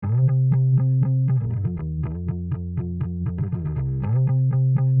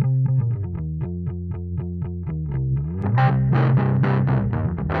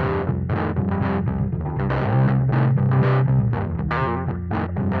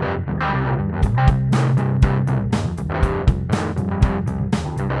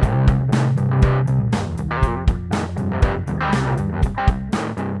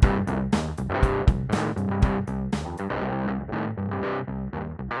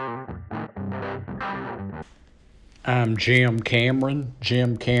I'm Jim Cameron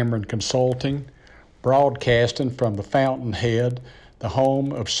Consulting, broadcasting from the Fountainhead, the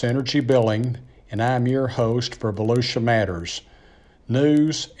home of Synergy Billing, and I'm your host for Volusia Matters,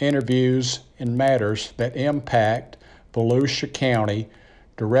 news, interviews, and matters that impact Volusia County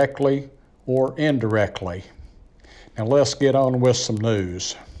directly or indirectly. Now let's get on with some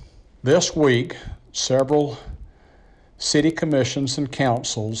news. This week, several city commissions and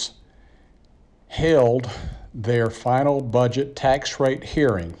councils held their final budget tax rate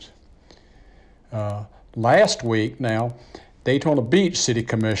hearings. Last week, Daytona Beach City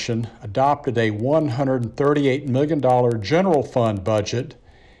Commission adopted a $138 million general fund budget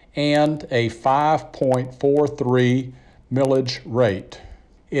and a 5.43 millage rate.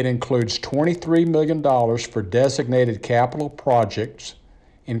 It includes $23 million for designated capital projects,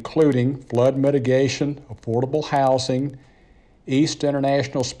 including flood mitigation, affordable housing, East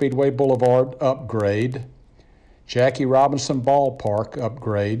International Speedway Boulevard upgrade, Jackie Robinson Ballpark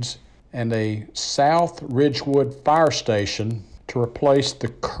upgrades, and a South Ridgewood Fire Station to replace the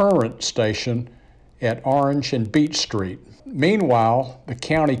current station at Orange and Beach Street. Meanwhile, the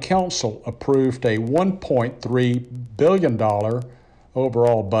County Council approved a $1.3 billion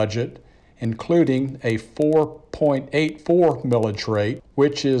overall budget, including a 4.84 millage rate,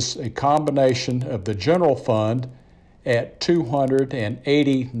 which is a combination of the general fund at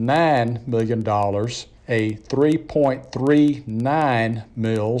 $289 million, a 3.39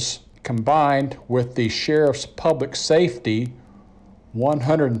 mills, combined with the Sheriff's Public Safety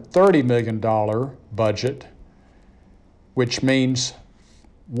 $130 million budget, which means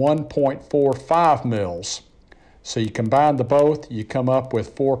 1.45 mills. So you combine the both, you come up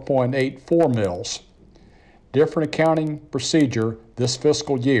with 4.84 mills. Different accounting procedure this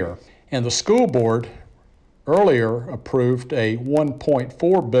fiscal year. And the school board earlier approved a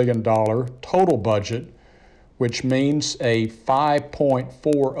 $1.4 billion total budget, which means a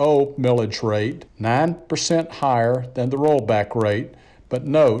 5.40 millage rate, 9% higher than the rollback rate. But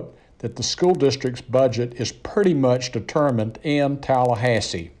note that the school district's budget is pretty much determined in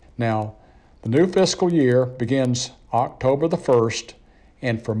Tallahassee. Now, the new fiscal year begins October the 1st,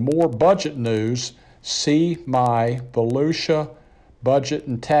 and for more budget news, see my Volusia budget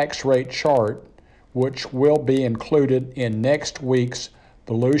and tax rate chart, which will be included in next week's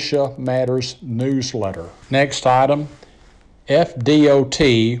Volusia Matters newsletter. Next item,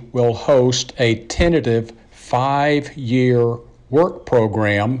 FDOT will host a tentative 5-year work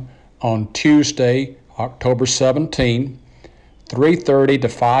program on Tuesday, October 17, 3:30 to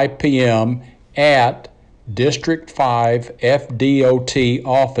 5 p.m. at District 5 FDOT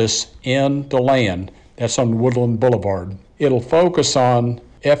office in DeLand. That's on Woodland Boulevard. It'll focus on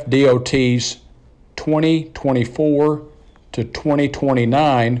FDOT's 2024 to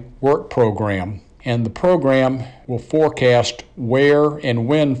 2029 work program, and the program will forecast where and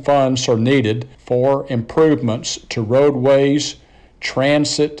when funds are needed for improvements to roadways,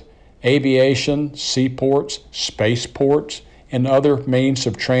 transit, aviation, seaports, spaceports, and other means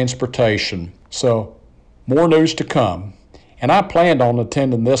of transportation. So, more news to come. And I planned on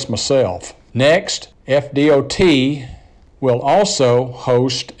attending this myself. Next, FDOT will also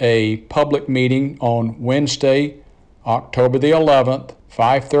host a public meeting on Wednesday, October the 11th,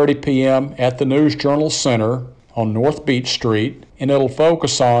 5:30 p.m. at the News Journal Center on North Beach Street, and it'll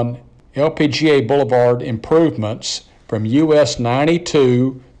focus on LPGA Boulevard improvements from US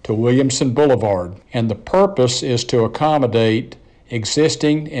 92 to Williamson Boulevard. And the purpose is to accommodate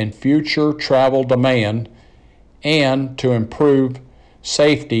existing and future travel demand and to improve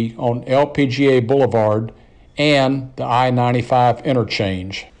safety on LPGA Boulevard and the I-95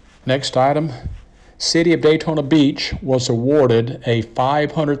 interchange. Next item, City of Daytona Beach was awarded a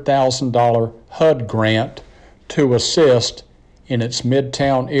 $500,000 HUD grant to assist in its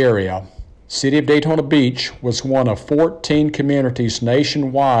Midtown area. City of Daytona Beach was one of 14 communities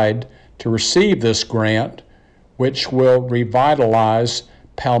nationwide to receive this grant, which will revitalize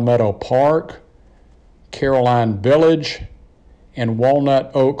Palmetto Park, Caroline Village, and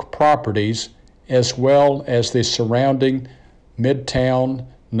Walnut Oak properties, as well as the surrounding Midtown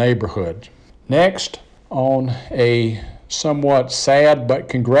neighborhood. Next, on a somewhat sad but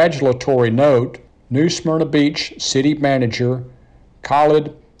congratulatory note, New Smyrna Beach City Manager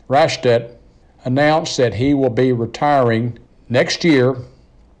Khalid Rashdet announced that he will be retiring next year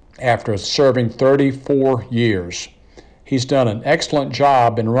after serving 34 years. He's done an excellent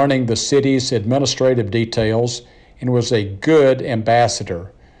job in running the city's administrative details and was a good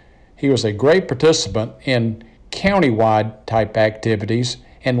ambassador. He was a great participant in countywide type activities,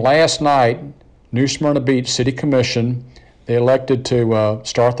 and last night, New Smyrna Beach City Commission, they elected to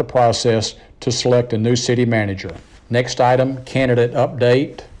start the process to select a new city manager. Next item, candidate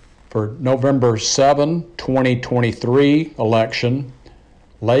update for November 7, 2023 election.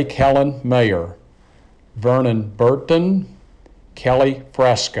 Lake Helen Mayor, Vernon Burton, Kelly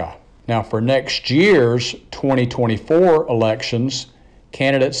Fresca. Now for next year's 2024 elections,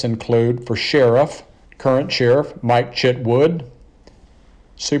 candidates include for sheriff, current sheriff Mike Chitwood,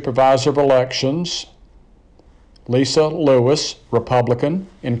 supervisor of elections, Lisa Lewis, Republican,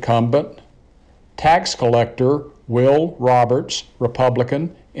 incumbent, tax collector Will Roberts,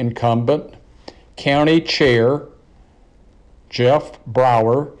 Republican, incumbent, county chair Jeff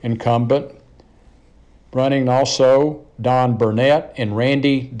Brower, incumbent, running also Don Burnett and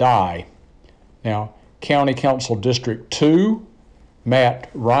Randy Dye. Now, County Council District 2, Matt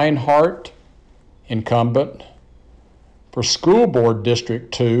Reinhardt, incumbent. For School Board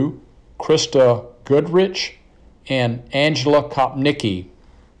District 2, Krista Goodrich and Angela Kopnicki.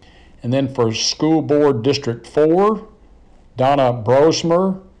 And then for School Board District 4, Donna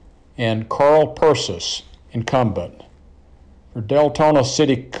Brosmer and Carl Persis, incumbent. For Deltona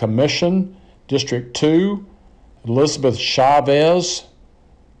City Commission, District 2, Elizabeth Chavez.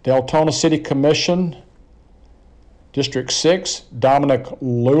 Deltona City Commission, District 6, Dominic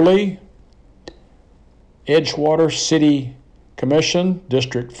Luley. Edgewater City Commission,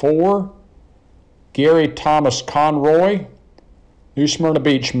 District 4, Gary Thomas Conroy. New Smyrna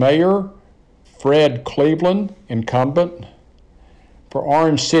Beach Mayor, Fred Cleveland, incumbent. For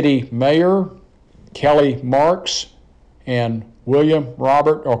Orange City Mayor, Kelly Marks and William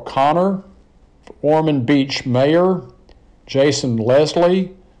Robert O'Connor. For Ormond Beach Mayor, Jason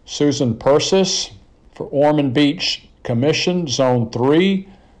Leslie, Susan Persis. For Ormond Beach Commission, Zone 3,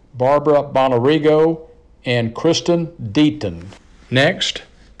 Barbara Bonarigo and Kristen Deaton. Next,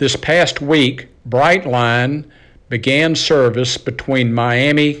 this past week, Brightline began service between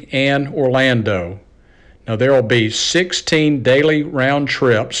Miami and Orlando. Now there will be 16 daily round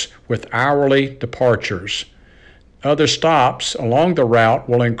trips with hourly departures. Other stops along the route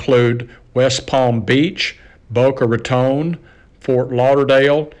will include West Palm Beach, Boca Raton, Fort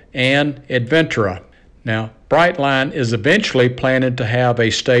Lauderdale, and Adventura. Now, Brightline is eventually planning to have a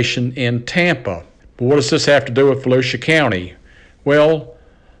station in Tampa. But what does this have to do with Volusia County? Well,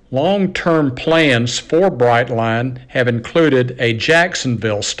 long-term plans for Brightline have included a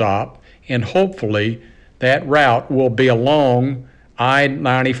Jacksonville stop, and hopefully that route will be along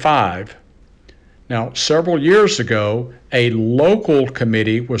I-95. Now, several years ago, a local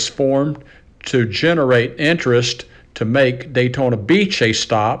committee was formed to generate interest to make Daytona Beach a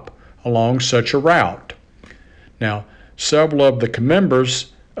stop along such a route. Now, several of the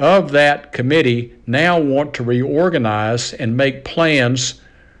members of that committee now want to reorganize and make plans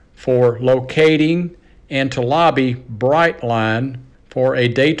for locating and to lobby Brightline for a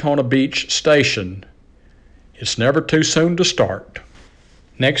Daytona Beach station. It's never too soon to start.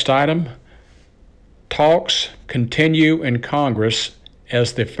 Next item, talks continue in Congress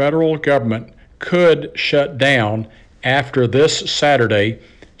as the federal government could shut down after this Saturday,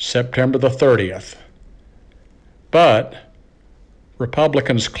 September the 30th. But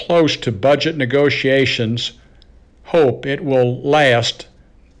Republicans close to budget negotiations hope it will last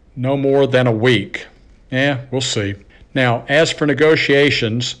no more than a week. We'll see. Now, as for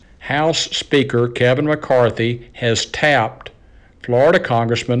negotiations, House Speaker Kevin McCarthy has tapped Florida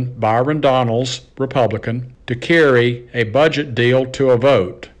Congressman Byron Donalds, Republican, to carry a budget deal to a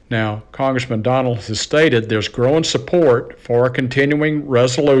vote. Now, Congressman Donalds has stated there's growing support for a continuing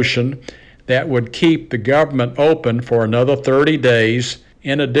resolution that would keep the government open for another 30 days,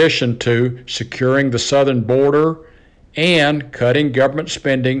 in addition to securing the southern border and cutting government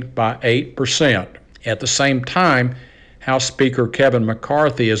spending by 8%. At the same time, House Speaker Kevin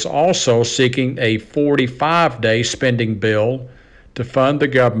McCarthy is also seeking a 45-day spending bill to fund the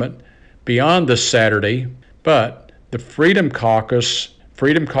government beyond this Saturday, but the Freedom Caucus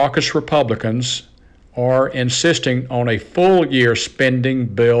Republicans are insisting on a full-year spending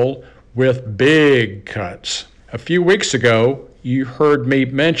bill with big cuts. A few weeks ago, you heard me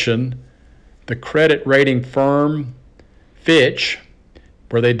mention the credit rating firm Fitch,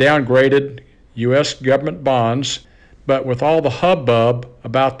 where they downgraded U.S. government bonds. But with all the hubbub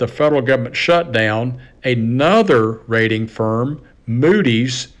about the federal government shutdown, another rating firm,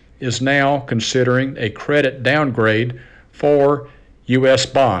 Moody's, is now considering a credit downgrade for U.S.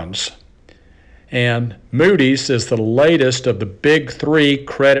 bonds. And Moody's is the latest of the big three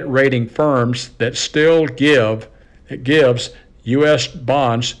credit rating firms that still gives U.S.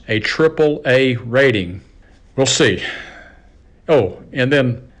 bonds a AAA rating. We'll see. Oh, and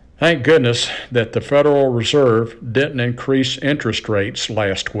then thank goodness that the Federal Reserve didn't increase interest rates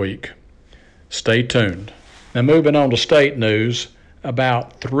last week. Stay tuned. Now, moving on to state news,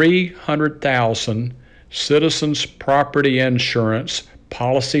 about 300,000 Citizens Property Insurance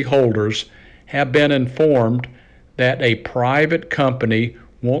policyholders have been informed that a private company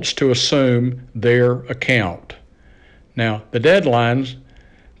wants to assume their account. Now, the deadlines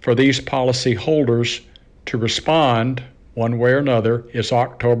for these policyholders to respond one way or another is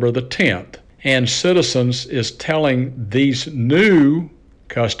October the 10th. And Citizens is telling these new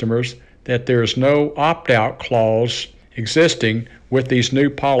customers that there's no opt-out clause existing with these new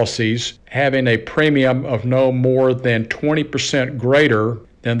policies having a premium of no more than 20% greater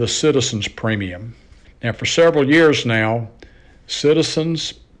than the Citizens premium. Now, for several years now,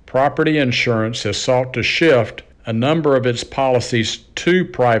 Citizens Property Insurance has sought to shift a number of its policies to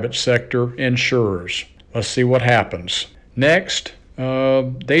private sector insurers. Let's see what happens. Next,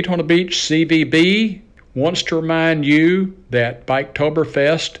 Daytona Beach CVB wants to remind you that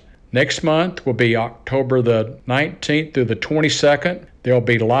Biketoberfest next month will be October the 19th through the 22nd. There'll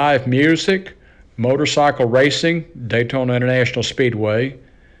be live music, motorcycle racing, Daytona International Speedway,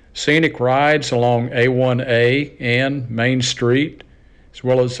 scenic rides along A1A and Main Street, as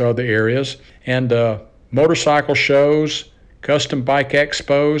well as other areas, and motorcycle shows, custom bike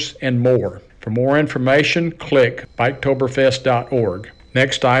expos, and more. For more information, click biketoberfest.org.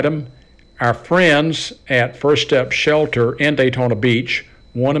 Next item, our friends at First Step Shelter in Daytona Beach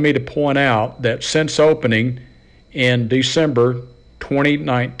wanted me to point out that since opening in December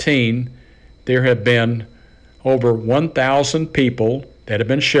 2019, there have been over 1,000 people that have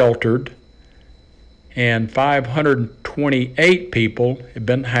been sheltered, and 528 people have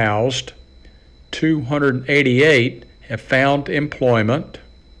been housed. 288 have found employment,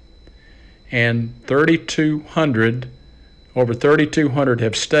 and over 3,200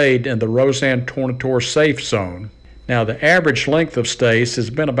 have stayed in the Roseanne Tornator Safe Zone. Now, the average length of stays has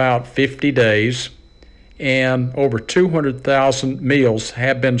been about 50 days, and over 200,000 meals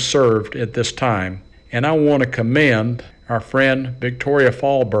have been served at this time. And I want to commend our friend Victoria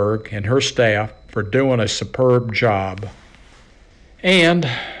Fallberg and her staff for doing a superb job. And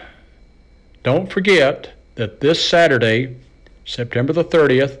don't forget that this Saturday, September the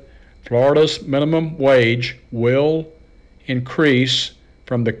 30th, Florida's minimum wage will increase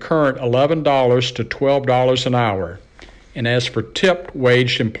from the current $11 to $12 an hour. And as for tipped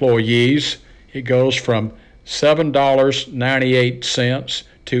waged employees, it goes from $7.98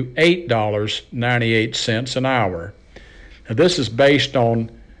 to $8.98 an hour. Now, this is based on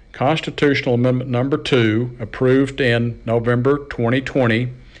Constitutional Amendment Number 2, approved in November 2020,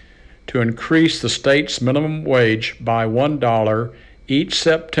 to increase the state's minimum wage by $1 each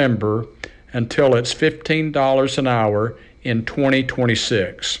September until it's $15 an hour in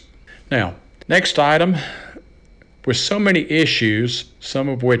 2026. Now, next item, with so many issues, some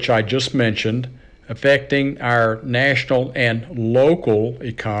of which I just mentioned, affecting our national and local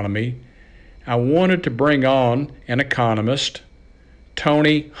economy, I wanted to bring on an economist,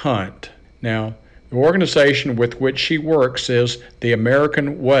 Toni Hunt. Now, the organization with which she works is the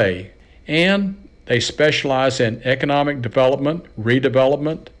American Way, and they specialize in economic development,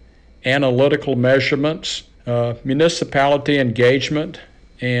 redevelopment, analytical measurements, municipality engagement,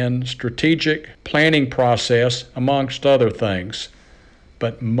 and strategic planning process, amongst other things.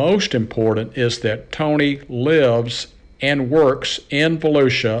 But most important is that Toni lives and works in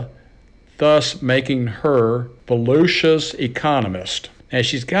Volusia, thus making her Volusia's economist. And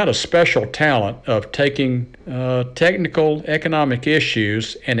she's got a special talent of taking technical economic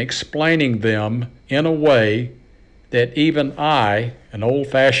issues and explaining them in a way that even I, an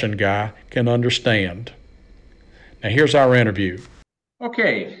old-fashioned guy, can understand. Now here's our interview.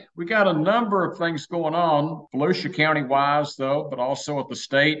 Okay, we got a number of things going on, Volusia County-wise, though, but also at the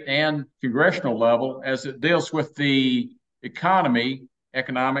state and congressional level as it deals with the economy,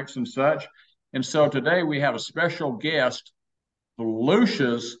 economics and such. And so today we have a special guest,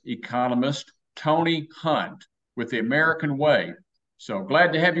 Volusia's economist, Toni Hunt, with the American Way. So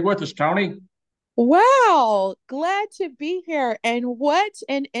glad to have you with us, Toni. Wow, glad to be here. And what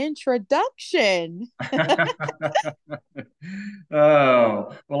an introduction.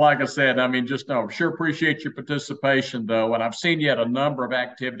 Oh, well, like I said, I mean, just no, sure appreciate your participation, though. And I've seen you at a number of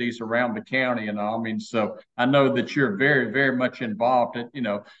activities around the county and all. I mean, so I know that you're very, very much involved in,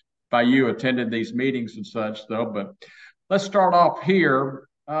 by you attending these meetings and such, though. But let's start off here.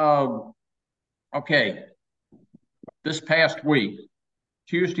 Okay, this past week,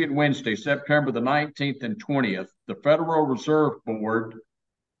 Tuesday and Wednesday, September the 19th and 20th, the Federal Reserve Board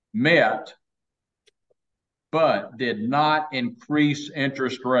met but did not increase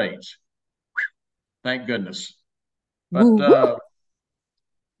interest rates. Thank goodness. But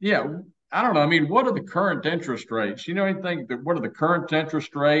yeah, I don't know. I mean, what are the current interest rates? You know anything? What are the current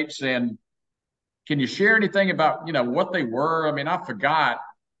interest rates, and can you share anything about what they were? I mean, I forgot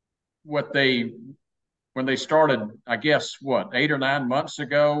what they when they started. I guess what 8 or 9 months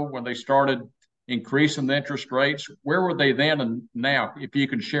ago when they started increasing the interest rates. Where were they then and now? If you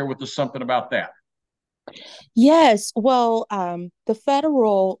can share with us something about that. Yes, well, the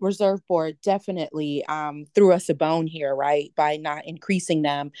Federal Reserve Board definitely threw us a bone here, right, by not increasing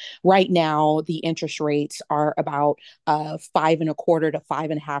them. Right now, the interest rates are about 5.25 to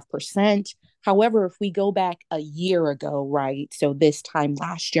 5.5%. However, if we go back a year ago, right, so this time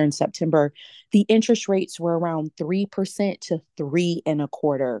last year in September, the interest rates were around 3% to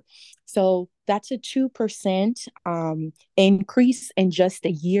 3.25. So that's a 2% increase in just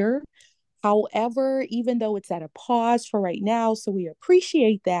a year. However, even though it's at a pause for right now, so we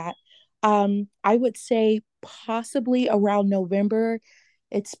appreciate that, I would say possibly around November,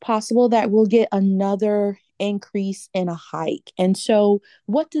 it's possible that we'll get another increase in a hike. And so,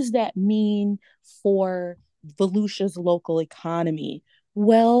 what does that mean for Volusia's local economy?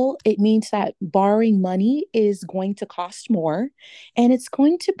 Well, it means that borrowing money is going to cost more and it's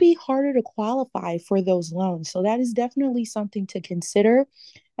going to be harder to qualify for those loans. So, that is definitely something to consider,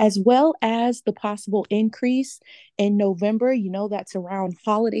 as well as the possible increase in November. That's around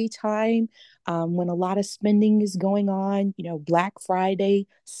holiday time, when a lot of spending is going on, Black Friday,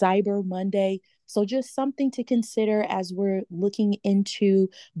 Cyber Monday. So, just something to consider as we're looking into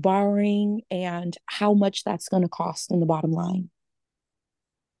borrowing and how much that's going to cost in the bottom line.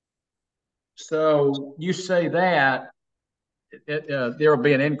 So you say that there will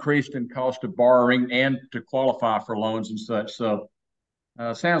be an increase in cost of borrowing and to qualify for loans and such. So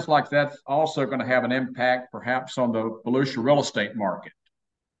sounds like that's also going to have an impact perhaps on the Volusia real estate market.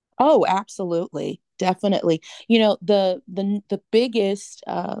 Oh, absolutely. Definitely. The biggest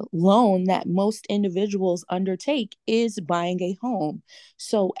loan that most individuals undertake is buying a home.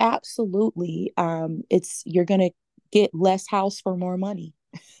 So absolutely, it's you're gonna get less house for more money.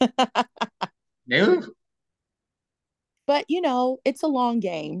 Yeah. But it's a long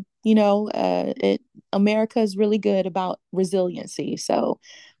game. It America is really good about resiliency. So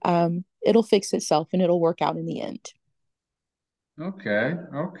it'll fix itself and it'll work out in the end. Okay.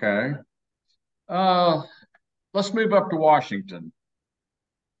 Okay. Uh, let's move up to Washington.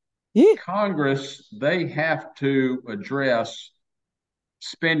 Yeah. Congress, they have to address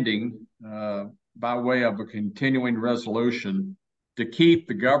spending by way of a continuing resolution to keep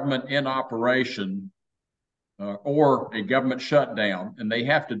the government in operation or a government shutdown. And they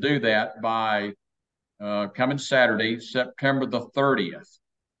have to do that by coming Saturday, September the 30th,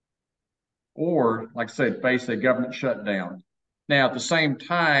 or like I said, face a government shutdown. Now, at the same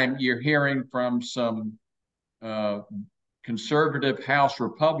time, you're hearing from some uh, conservative House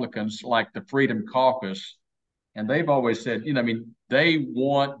Republicans like the Freedom Caucus, and they've always said, I mean, they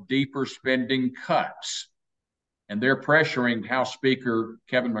want deeper spending cuts, and they're pressuring House Speaker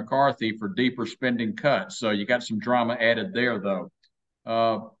Kevin McCarthy for deeper spending cuts. So you got some drama added there, though.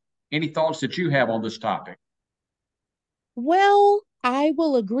 Uh, any thoughts that you have on this topic? Well, I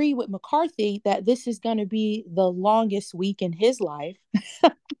will agree with McCarthy that this is going to be the longest week in his life.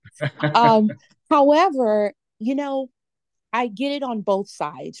 Um, However, I get it on both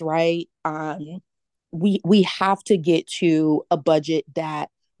sides, right? We have to get to a budget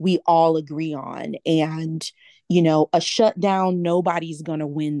that we all agree on, and a shutdown, nobody's going to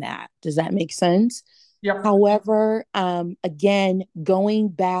win that. Does that make sense? Yep. However, again, going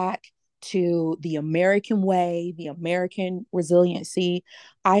back to the American way, the American resiliency,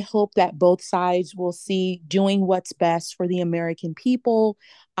 I hope that both sides will see doing what's best for the American people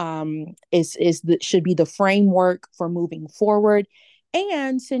should be the framework for moving forward.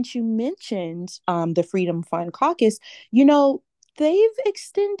 And since you mentioned the Freedom Fund Caucus, you know, they've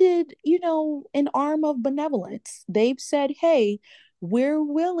extended, an arm of benevolence. They've said, hey, we're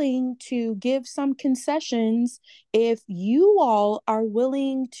willing to give some concessions if you all are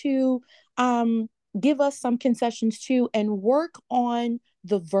willing to give us some concessions too and work on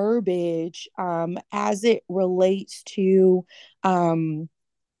the verbiage as it relates to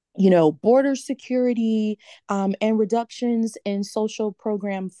border security, and reductions in social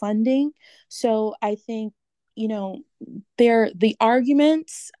program funding. So I think, you know, the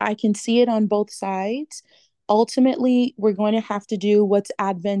arguments, I can see it on both sides. Ultimately, we're going to have to do what's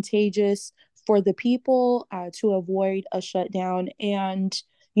advantageous for the people to avoid a shutdown. And,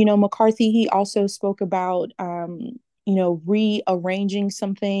 McCarthy, he also spoke about, rearranging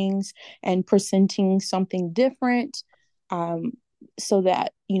some things and presenting something different. Um, so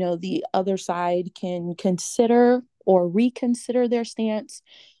that the other side can consider or reconsider their stance.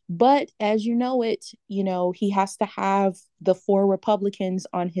 But as you know it, he has to have the four Republicans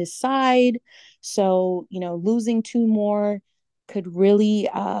on his side. So, losing two more could really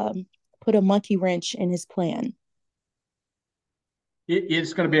put a monkey wrench in his plan.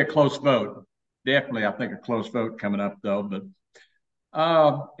 It's going to be a close vote. Definitely, I think a close vote coming up, though. But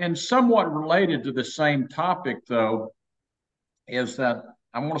and somewhat related to the same topic, though, is that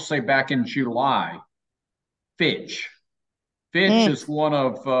I want to say back in July, Fitch. Fitch Mm, is one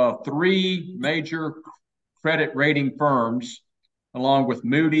of three major credit rating firms, along with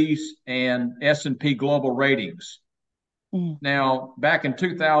Moody's and S&P Global Ratings. mm, Now, back in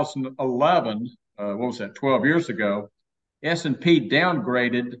 2011, what was that? 12 years ago, S&P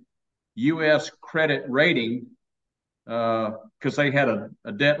downgraded U.S. credit rating because they had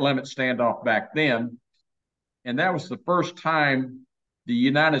a debt limit standoff back then, and that was the first time the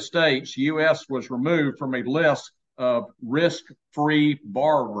United States, U.S., was removed from a list of risk-free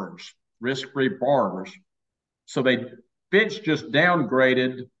borrowers. Risk-free borrowers. So Fitch just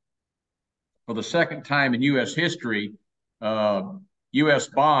downgraded for the second time in U.S. history uh, U.S.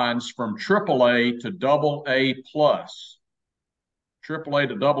 bonds from AAA to AA plus. AAA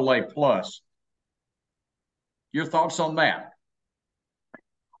to AA plus. Your thoughts on that?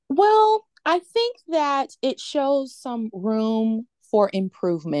 Well, I think that it shows some room for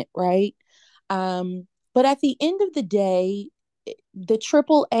improvement, right? But at the end of the day, the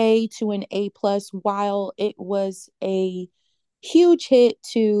triple A to an A plus, while it was a huge hit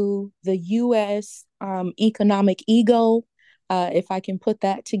to the US economic ego, if I can put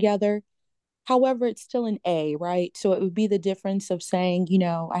that together, however, it's still an A, right? So it would be the difference of saying,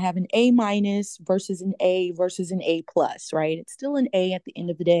 I have an A minus versus an A versus an A plus, right? It's still an A at the end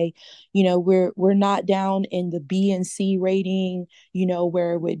of the day. We're not down in the B and C rating,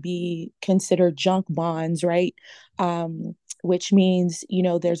 where it would be considered junk bonds, right? Which means,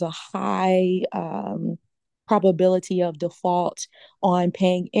 there's a high probability of default on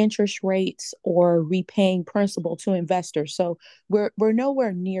paying interest rates or repaying principal to investors. So we're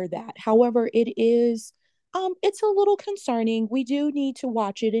nowhere near that. However, it's a little concerning. We do need to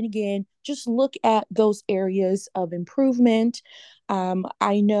watch it and again just look at those areas of improvement.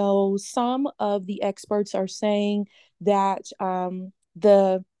 I know some of the experts are saying that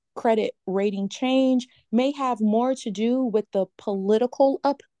the credit rating change may have more to do with the political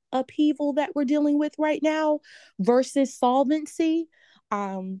upheaval that we're dealing with right now versus solvency.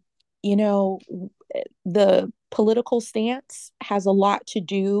 Um, you know, the political stance has a lot to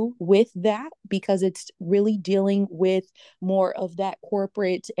do with that because it's really dealing with more of that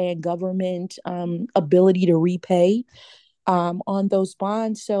corporate and government ability to repay on those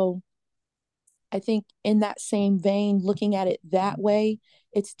bonds. So I think in that same vein, looking at it that way,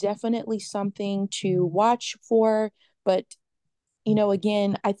 it's definitely something to watch for. But,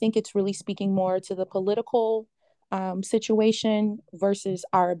 again, I think it's really speaking more to the political situation versus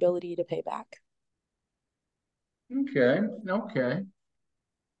our ability to pay back. Okay, okay.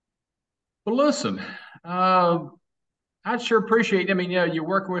 Well, listen, uh, I'd sure appreciate. I mean, you're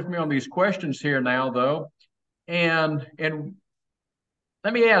working with me on these questions here now, though, and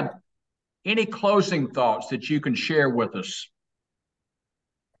let me add any closing thoughts that you can share with us.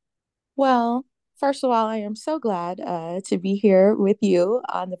 Well, first of all, I am so glad to be here with you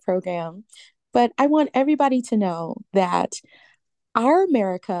on the program. But I want everybody to know that our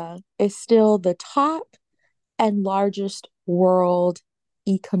America is still the top and largest world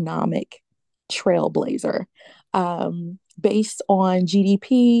economic trailblazer. Based on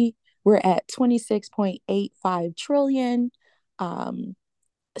GDP, we're at 26.85 trillion.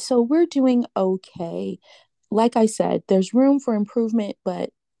 So we're doing okay. Like I said, there's room for improvement, but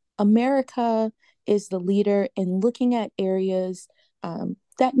America is the leader in looking at areas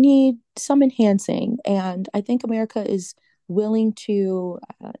that need some enhancing. And I think America is willing to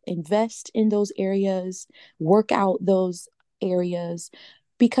invest in those areas, work out those areas,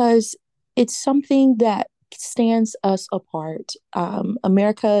 because it's something that stands us apart.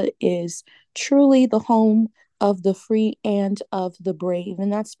 America is truly the home of the free and of the brave.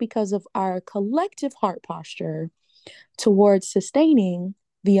 And that's because of our collective heart posture towards sustaining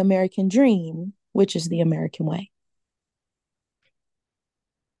the American dream, which is the American way.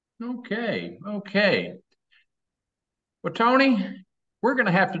 Okay, okay. Well, Toni, we're going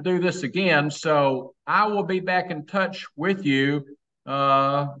to have to do this again. So I will be back in touch with you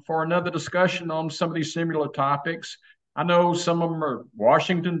for another discussion on some of these similar topics. I know some of them are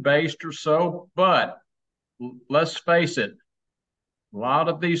Washington based or so, but let's face it, a lot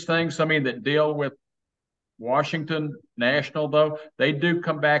of these things, I mean, that deal with Washington National, though, they do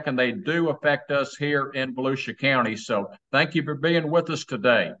come back and they do affect us here in Volusia County. So thank you for being with us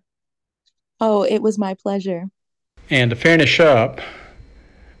today. Oh, it was my pleasure. And to finish up,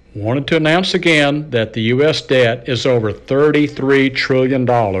 wanted to announce again that the U.S. debt is over $33 trillion,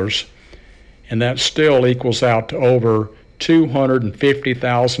 and that still equals out to over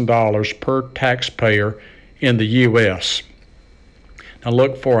 $250,000 per taxpayer in the U.S. Now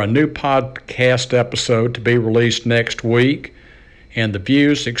look for a new podcast episode to be released next week, and the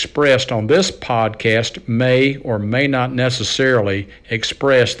views expressed on this podcast may or may not necessarily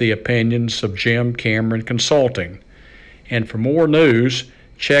express the opinions of Jim Cameron Consulting. And for more news,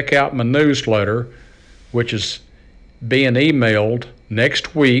 check out my newsletter, which is being emailed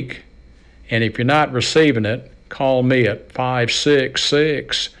next week. And if you're not receiving it, call me at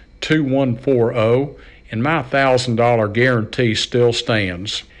 566-2140, and my $1,000 guarantee still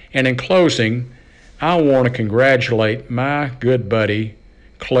stands. And in closing, I want to congratulate my good buddy,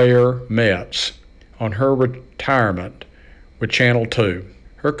 Claire Metz, on her retirement with Channel 2.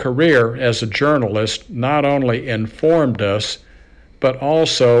 Her career as a journalist not only informed us, but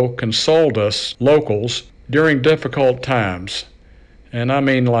also consoled us locals during difficult times. And I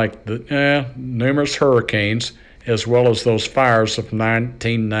mean like the numerous hurricanes as well as those fires of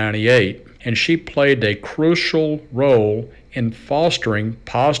 1998. And she played a crucial role in fostering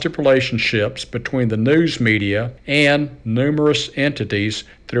positive relationships between the news media and numerous entities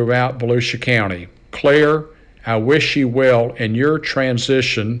throughout Volusia County. Claire, I wish you well in your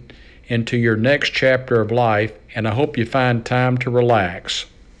transition into your next chapter of life, and I hope you find time to relax.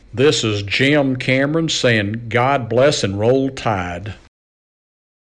 This is Jim Cameron saying God bless and roll tide.